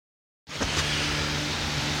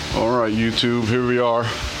Alright YouTube, here we are.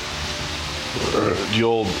 The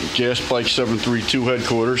old Gas Bike 732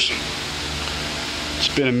 headquarters.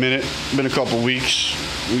 It's been a minute, been a couple weeks.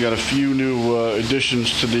 We got a few new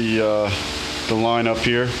additions to the lineup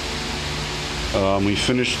here. We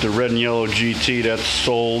finished the red and yellow GT that's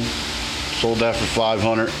sold that for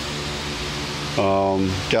 $500.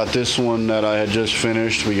 Got this one that I had just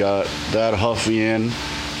finished. We got that Huffy in.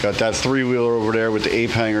 Got that three-wheeler over there with the ape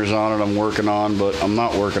hangers on it I'm working on, but I'm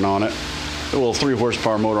not working on it. A little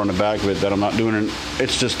 3-horsepower motor on the back of it that I'm not doing.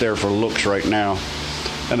 It's just there for looks right now.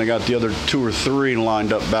 And I got the other 2 or 3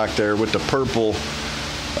 lined up back there with the purple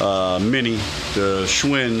Mini, the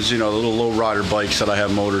Schwinn's, you know, the little low-rider bikes that I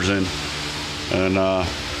have motors in. And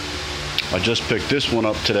I just picked this one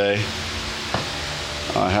up today.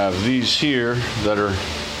 I have these here that are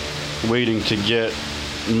waiting to get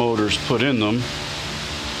motors put in them.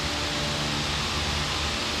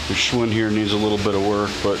 The Schwinn here needs a little bit of work,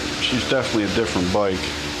 but she's definitely a different bike.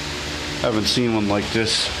 Haven't seen one like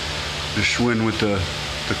this. The Schwinn with the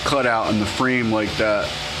cutout in the frame like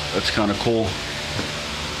that. That's kind of cool.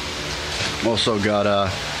 Also got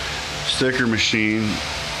a sticker machine.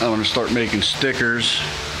 I'm going to start making stickers.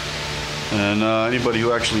 And anybody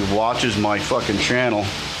who actually watches my fucking channel,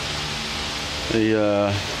 I'm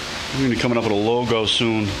going to be coming up with a logo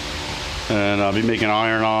soon. And I'll be making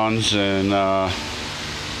iron-ons and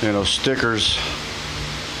you know, stickers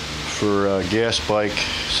for Gas Bike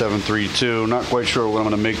 732. Not quite sure what I'm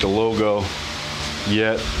going to make the logo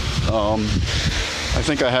yet. I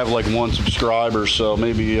think I have like 1 subscriber, so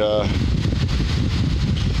maybe you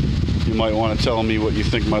might want to tell me what you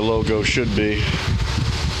think my logo should be.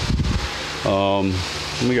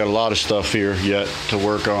 We got a lot of stuff here yet to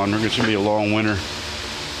work on. It's going to be a long winter,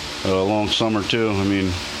 a long summer too. I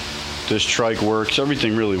mean, this trike works.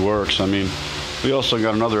 Everything really works. I mean, we also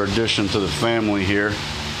got another addition to the family here.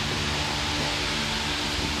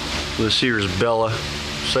 This here is Bella.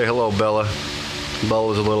 Say hello, Bella.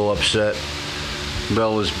 Bella's a little upset.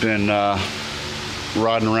 Bella's been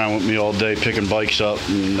riding around with me all day, picking bikes up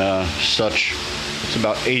and such. It's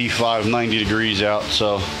about 85, 90 degrees out,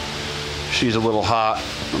 so she's a little hot.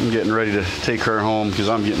 I'm getting ready to take her home because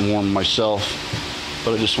I'm getting warm myself.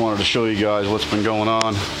 But I just wanted to show you guys what's been going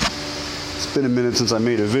on. It's been a minute since I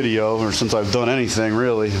made a video, or since I've done anything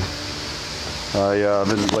really. I've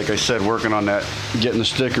been, like I said, working on that, getting the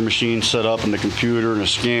sticker machine set up and the computer and the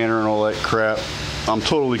scanner and all that crap. I'm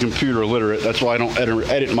totally computer illiterate. That's why I don't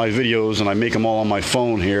edit my videos and I make them all on my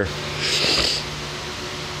phone here.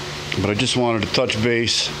 But I just wanted to touch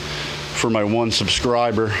base for my 1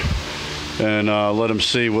 subscriber and let him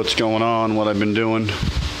see what's going on, what I've been doing.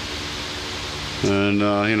 And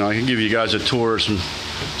you know, I can give you guys a tour of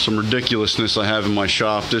some ridiculousness I have in my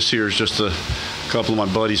shop. This here is just a couple of my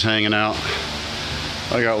buddies hanging out.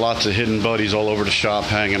 I got lots of hidden buddies all over the shop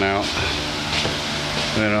hanging out.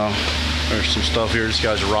 You know, there's some stuff here. This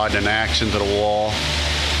guy's riding an axe into the wall.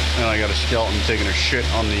 And I got a skeleton taking a shit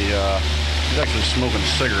on the, he's actually smoking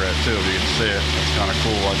a cigarette too, if you can see it. That's kind of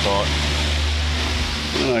cool, I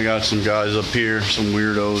thought. And I got some guys up here, some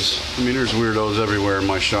weirdos. I mean, there's weirdos everywhere in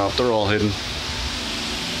my shop. They're all hidden.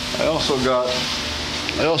 I also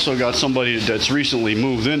got somebody that's recently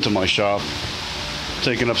moved into my shop,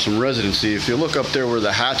 taking up some residency. If you look up there where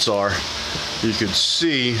the hats are, you could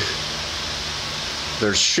see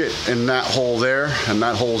there's shit in that hole there, and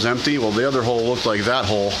that hole's empty. Well, the other hole looked like that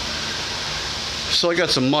hole. So I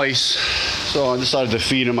got some mice, so I decided to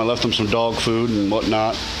feed them. I left them some dog food and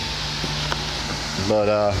whatnot. But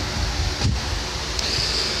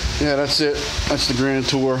yeah, that's it. That's the grand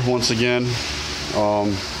tour once again.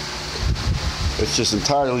 It's just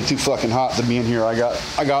entirely too fucking hot to be in here. I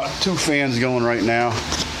got 2 fans going right now,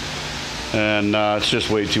 and it's just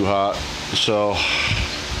way too hot. So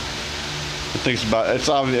I think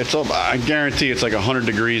I guarantee it's like 100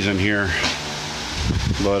 degrees in here.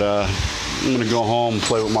 But I'm gonna go home,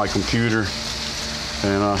 play with my computer,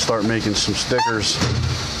 and start making some stickers.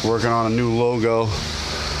 Working on a new logo.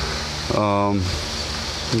 I'm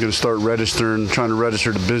gonna start trying to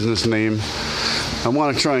register the business name. I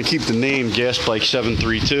want to try and keep the name Gas Bike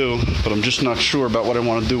 732, but I'm just not sure about what I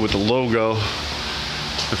want to do with the logo.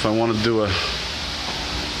 If I want to do a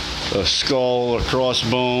skull or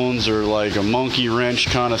crossbones or like a monkey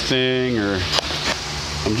wrench kind of thing, or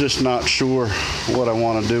I'm just not sure what I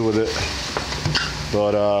want to do with it.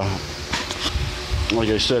 But like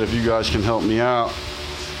I said, if you guys can help me out,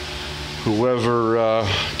 whoever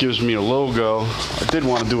gives me a logo, I did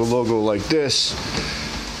want to do a logo like this,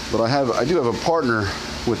 but I do have a partner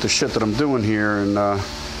with the shit that I'm doing here, and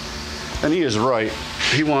he is right.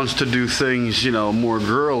 He wants to do things, you know, more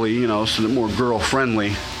girly, you know, so more girl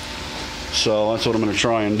friendly. So that's what I'm going to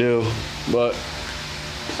try and do. But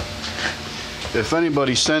if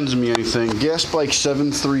anybody sends me anything, Gasbike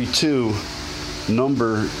 732,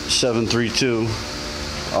 number 732,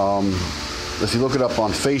 if you look it up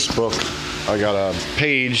on Facebook, I got a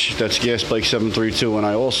page that's Gasbike 732, and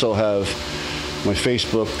I also have my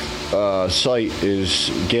Facebook site is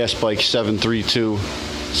Gasbike 732,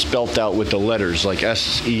 spelt out with the letters like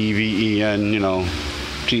SEVEN,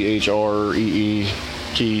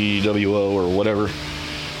 THREETWO or whatever.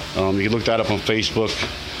 You can look that up on Facebook.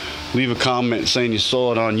 Leave a comment saying you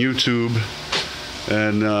saw it on YouTube,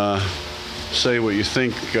 and say what you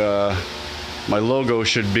think my logo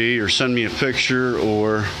should be, or send me a picture,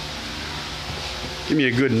 or give me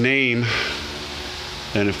a good name.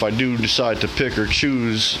 And if I do decide to pick or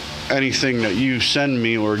choose anything that you send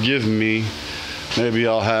me or give me, maybe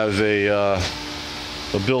I'll have a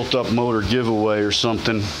built-up motor giveaway or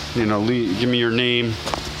something. Give me your name,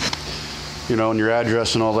 and your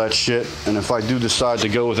address and all that shit. And if I do decide to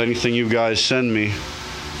go with anything you guys send me,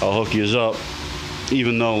 I'll hook you up.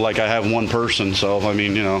 Even though, I have one person, so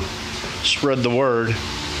spread the word.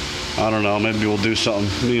 I don't know. Maybe we'll do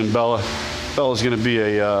something. Me and Bella. Bella's gonna be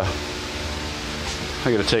I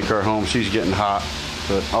gotta take her home. She's getting hot.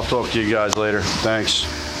 But I'll talk to you guys later. Thanks.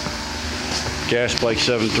 Gasbike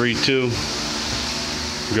 732.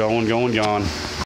 Going, gone.